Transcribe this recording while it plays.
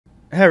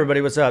Hey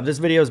everybody, what's up? This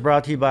video is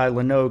brought to you by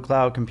Linode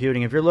Cloud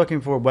Computing. If you're looking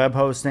for web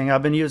hosting,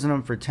 I've been using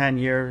them for 10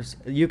 years.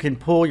 You can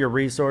pool your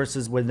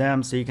resources with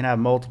them so you can have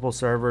multiple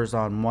servers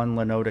on one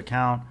Linode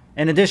account.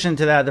 In addition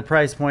to that, the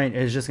price point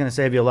is just going to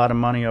save you a lot of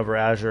money over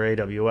Azure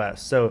AWS.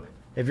 So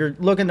if you're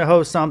looking to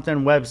host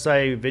something,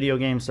 website, video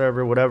game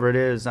server, whatever it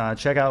is,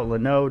 check out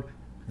Linode.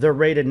 They're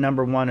rated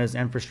 #1 as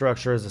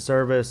infrastructure as a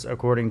service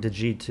according to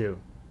G2.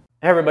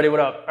 Hey everybody, what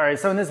up? All right,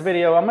 so in this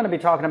video, I'm going to be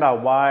talking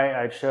about why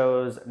I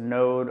chose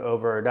Node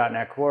over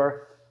 .NET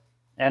Core.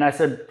 And I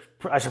said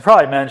I should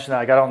probably mention that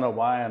I don't know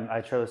why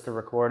I chose to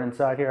record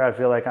inside here. I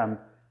feel like I'm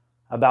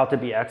about to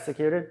be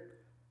executed.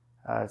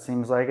 It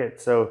seems like it.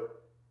 So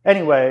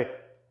anyway,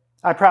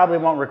 I probably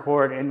won't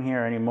record in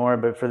here anymore,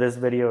 but for this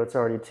video, it's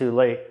already too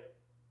late.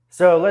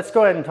 So let's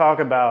go ahead and talk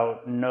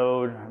about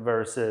Node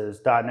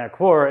versus .NET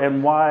Core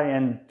and why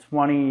in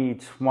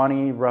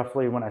 2020,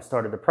 roughly when I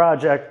started the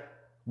project,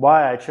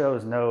 why I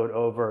chose Node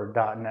over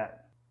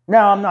 .NET.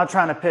 Now, I'm not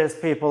trying to piss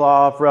people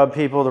off, rub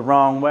people the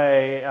wrong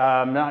way.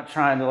 I'm not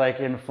trying to like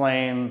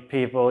inflame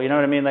people. You know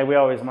what I mean? Like we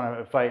always want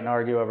to fight and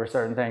argue over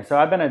certain things. So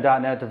I've been a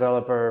 .NET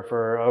developer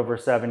for over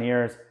 7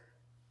 years,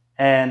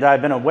 and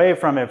I've been away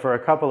from it for a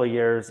couple of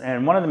years.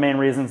 And one of the main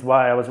reasons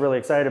why I was really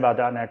excited about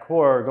 .NET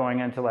Core going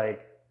into like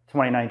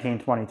 2019,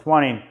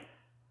 2020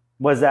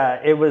 was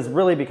that it was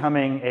really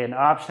becoming an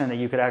option that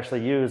you could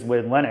actually use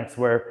with Linux,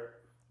 where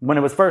when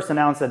it was first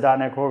announced that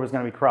 .NET Core was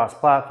going to be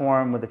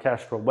cross-platform with the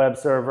Kestrel web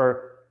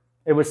server,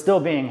 it was still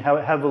being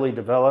heavily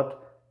developed,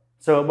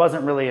 so it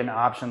wasn't really an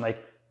option.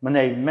 Like when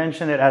they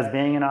mentioned it as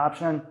being an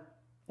option,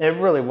 it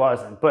really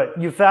wasn't. But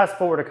you fast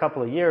forward a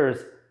couple of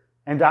years,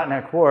 and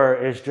 .NET Core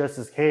is just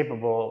as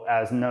capable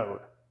as Node.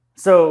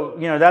 So,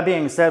 you know, that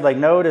being said, like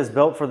Node is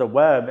built for the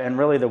web and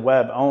really the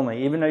web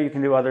only. Even though you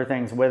can do other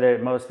things with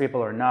it, most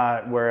people are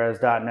not, whereas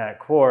 .NET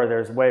Core,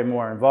 there's way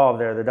more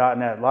involved there. The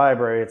 .NET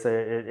library,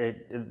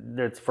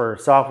 it's for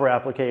software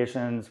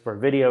applications, for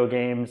video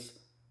games,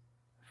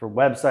 for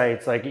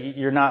websites. Like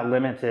you're not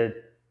limited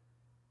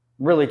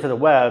really to the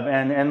web.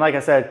 And like I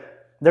said,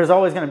 there's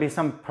always going to be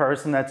some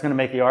person that's going to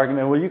make the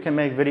argument, well, you can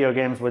make video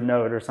games with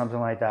Node or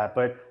something like that.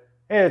 But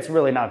it's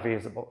really not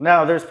feasible.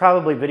 Now, there's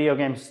probably video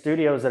game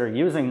studios that are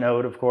using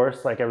Node, of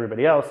course, like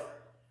everybody else.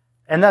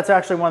 And that's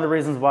actually one of the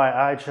reasons why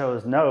I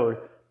chose Node,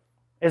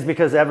 is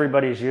because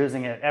everybody's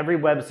using it. Every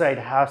website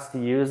has to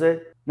use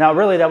it. Now,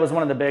 really, that was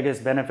one of the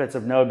biggest benefits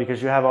of Node,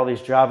 because you have all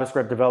these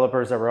JavaScript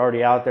developers that were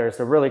already out there.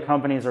 So really,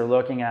 companies are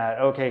looking at,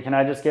 okay, can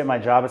I just get my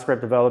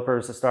JavaScript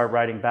developers to start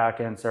writing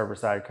back-end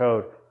server-side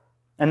code?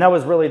 And that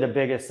was really the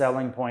biggest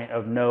selling point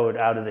of Node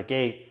out of the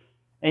gate.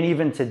 And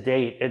even to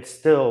date, it's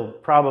still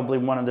probably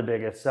one of the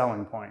biggest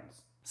selling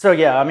points. So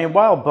yeah, I mean,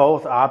 while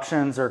both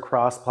options are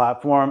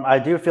cross-platform, I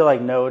do feel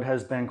like Node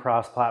has been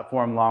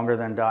cross-platform longer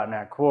than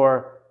 .NET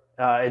Core.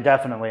 It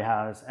definitely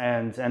has.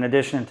 And in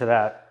addition to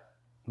that,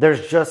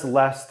 there's just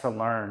less to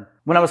learn.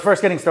 When I was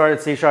first getting started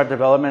C#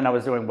 development, I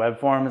was doing web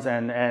forms,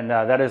 and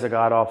that is a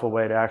god-awful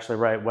way to actually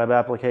write web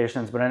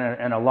applications. But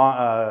in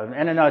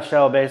a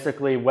nutshell,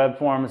 basically, web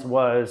forms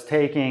was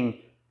taking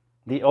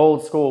the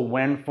old school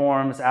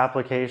WinForms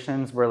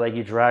applications where like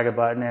you drag a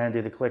button in,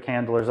 do the click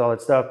handlers, all that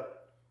stuff.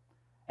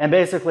 And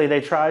basically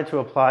they tried to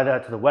apply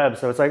that to the web.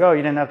 So it's like, oh,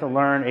 you didn't have to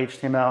learn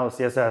HTML,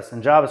 CSS,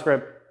 and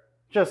JavaScript.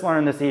 Just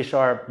learn the C#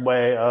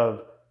 way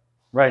of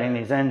writing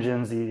these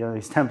engines,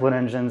 these template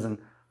engines, and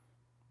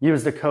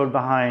use the code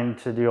behind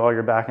to do all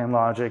your backend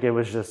logic. It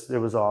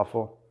was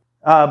awful.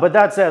 But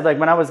that said, like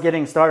when I was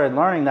getting started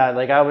learning that,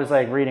 like I was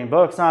like reading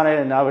books on it,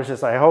 and I was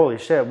just like, holy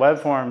shit,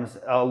 web forms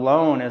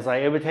alone is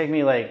like, it would take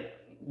me like,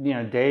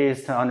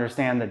 days to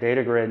understand the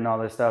data grid and all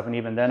this stuff, and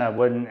even then I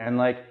wouldn't. And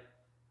like,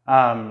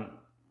 but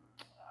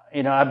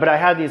I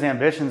had these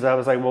ambitions. I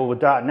was like, well,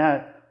 with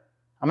 .NET,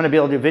 I'm going to be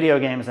able to do video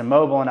games and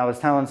mobile. And I was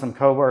telling some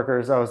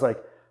coworkers, I was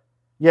like,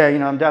 yeah,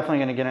 I'm definitely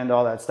going to get into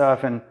all that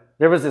stuff. And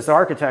there was this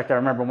architect, I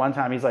remember one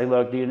time, he's like,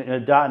 look, dude,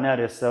 .NET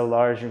is so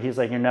large. He's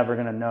like, you're never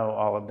going to know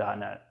all of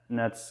 .NET. And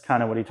that's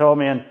kind of what he told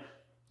me. And,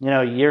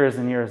 years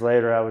and years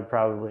later, I would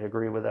probably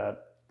agree with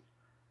that.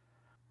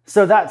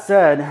 So that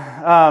said,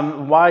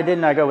 why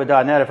didn't I go with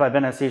 .NET if I've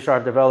been a C#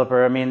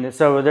 developer? I mean,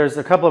 so there's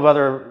a couple of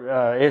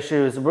other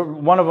issues.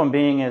 One of them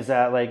being is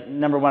that, like,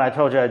 number one, I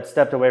told you I'd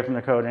stepped away from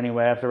the code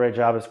anyway. I have to write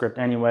JavaScript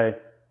anyway.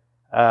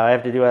 I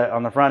have to do it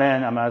on the front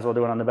end. I might as well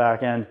do it on the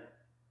back end.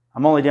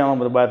 I'm only dealing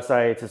with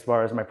websites as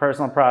far as my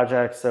personal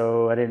projects,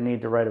 so I didn't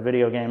need to write a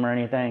video game or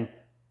anything.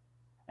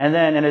 And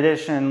then in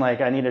addition,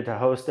 like, I needed to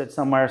host it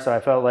somewhere, so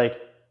I felt like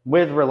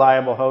with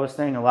reliable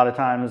hosting, a lot of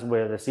times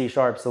with a C#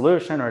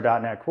 solution or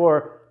 .NET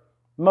Core,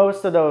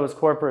 most of those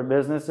corporate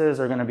businesses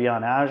are going to be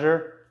on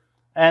Azure,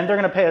 and they're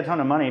going to pay a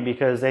ton of money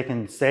because they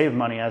can save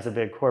money as a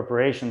big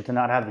corporation to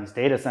not have these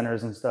data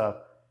centers and stuff.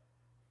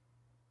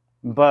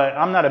 But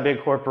I'm not a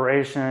big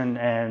corporation,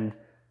 and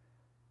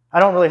I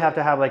don't really have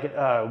to have like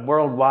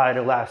worldwide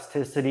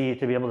elasticity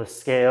to be able to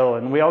scale.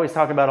 And we always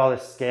talk about all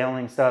this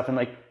scaling stuff, and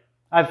like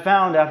I've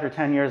found after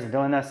 10 years of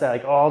doing this that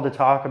like all the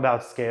talk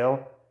about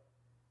scale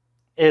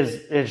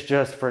is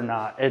just for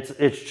naught.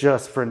 It's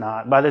just for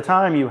naught. By the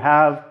time you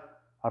have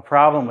a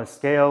problem with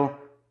scale,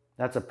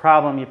 that's a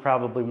problem you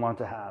probably want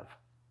to have.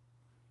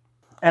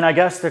 And I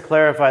guess to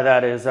clarify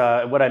that is,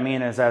 what I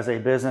mean is, as a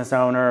business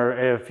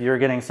owner, if you're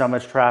getting so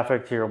much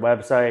traffic to your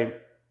website,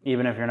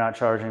 even if you're not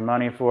charging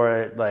money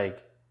for it,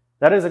 like,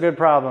 that is a good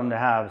problem to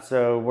have.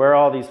 So where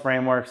all these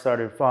frameworks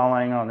started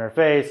falling on their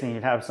face, and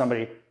you'd have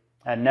somebody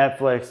at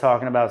Netflix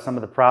talking about some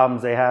of the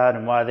problems they had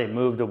and why they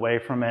moved away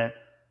from it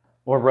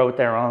or wrote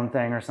their own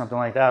thing or something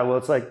like that. Well,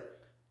 it's like,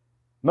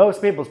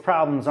 most people's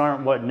problems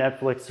aren't what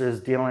Netflix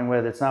is dealing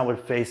with. It's not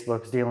what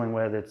Facebook's dealing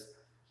with. It's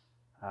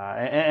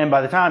and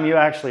by the time you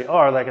actually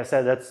are, like I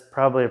said, that's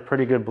probably a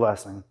pretty good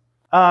blessing.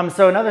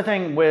 So another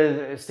thing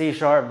with C#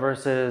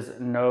 versus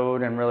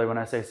Node, and really when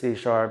I say C#,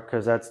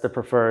 because that's the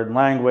preferred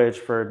language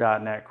for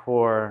 .NET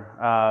Core,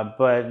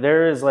 but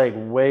there is like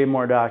way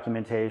more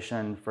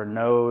documentation for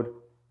Node,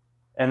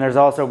 and there's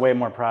also way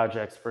more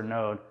projects for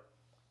Node.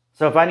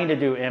 So if I need to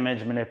do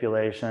image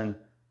manipulation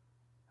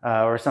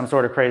or some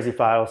sort of crazy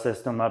file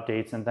system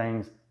updates and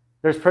things,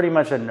 there's pretty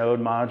much a Node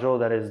module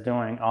that is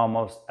doing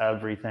almost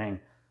everything.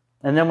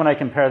 And then when I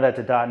compare that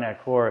to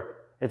 .NET Core,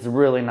 it's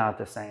really not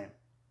the same.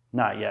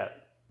 Not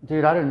yet.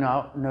 Dude, I do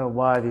not know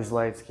why these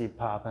lights keep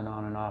popping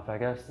on and off. I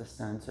guess the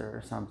sensor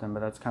or something,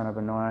 but that's kind of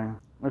annoying.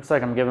 Looks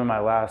like I'm giving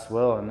my last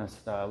will in this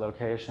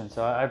location.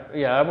 So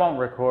I won't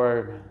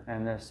record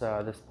in this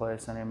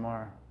place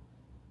anymore.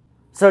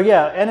 So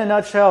yeah, in a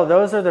nutshell,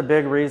 those are the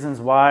big reasons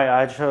why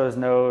I chose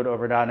Node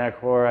over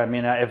 .NET Core. I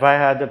mean, if I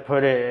had to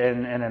put it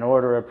in an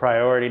order of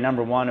priority,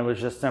 number one, it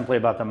was just simply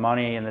about the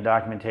money and the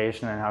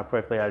documentation and how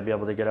quickly I'd be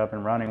able to get up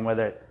and running with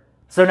it.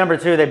 So number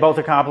two, they both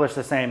accomplish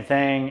the same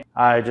thing.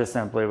 I just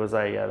simply was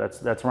like, yeah,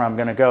 that's where I'm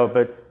gonna go.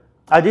 But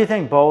I do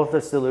think both the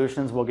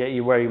solutions will get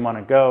you where you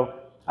wanna go.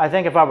 I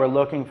think if I were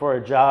looking for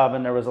a job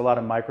and there was a lot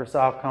of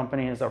Microsoft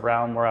companies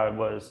around where I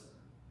was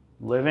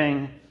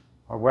living,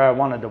 or where I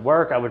wanted to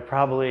work, I would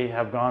probably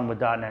have gone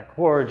with .NET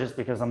Core just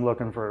because I'm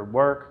looking for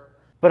work.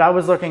 But I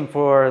was looking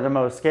for the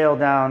most scaled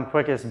down,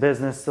 quickest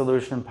business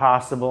solution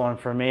possible. And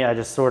for me, I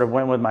just sort of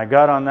went with my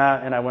gut on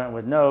that, and I went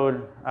with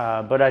Node.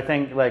 But I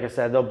think, like I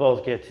said, they'll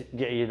both get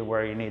you to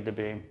where you need to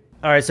be.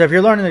 All right, so if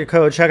you're learning the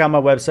code, check out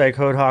my website,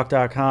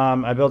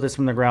 codehawk.com. I built this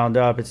from the ground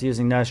up. It's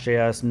using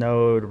Nest.js,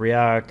 Node,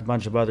 React, a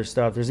bunch of other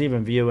stuff. There's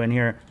even Vue in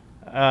here.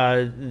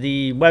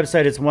 The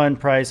website is one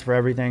price for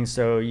everything,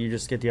 so you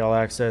just get the all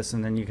access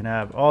and then you can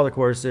have all the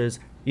courses.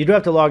 You do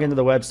have to log into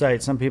the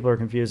website. Some people are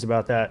confused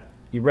about that.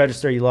 You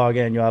register, you log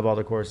in, you'll have all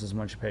the courses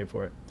once you pay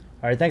for it.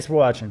 All right, thanks for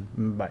watching.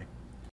 Bye.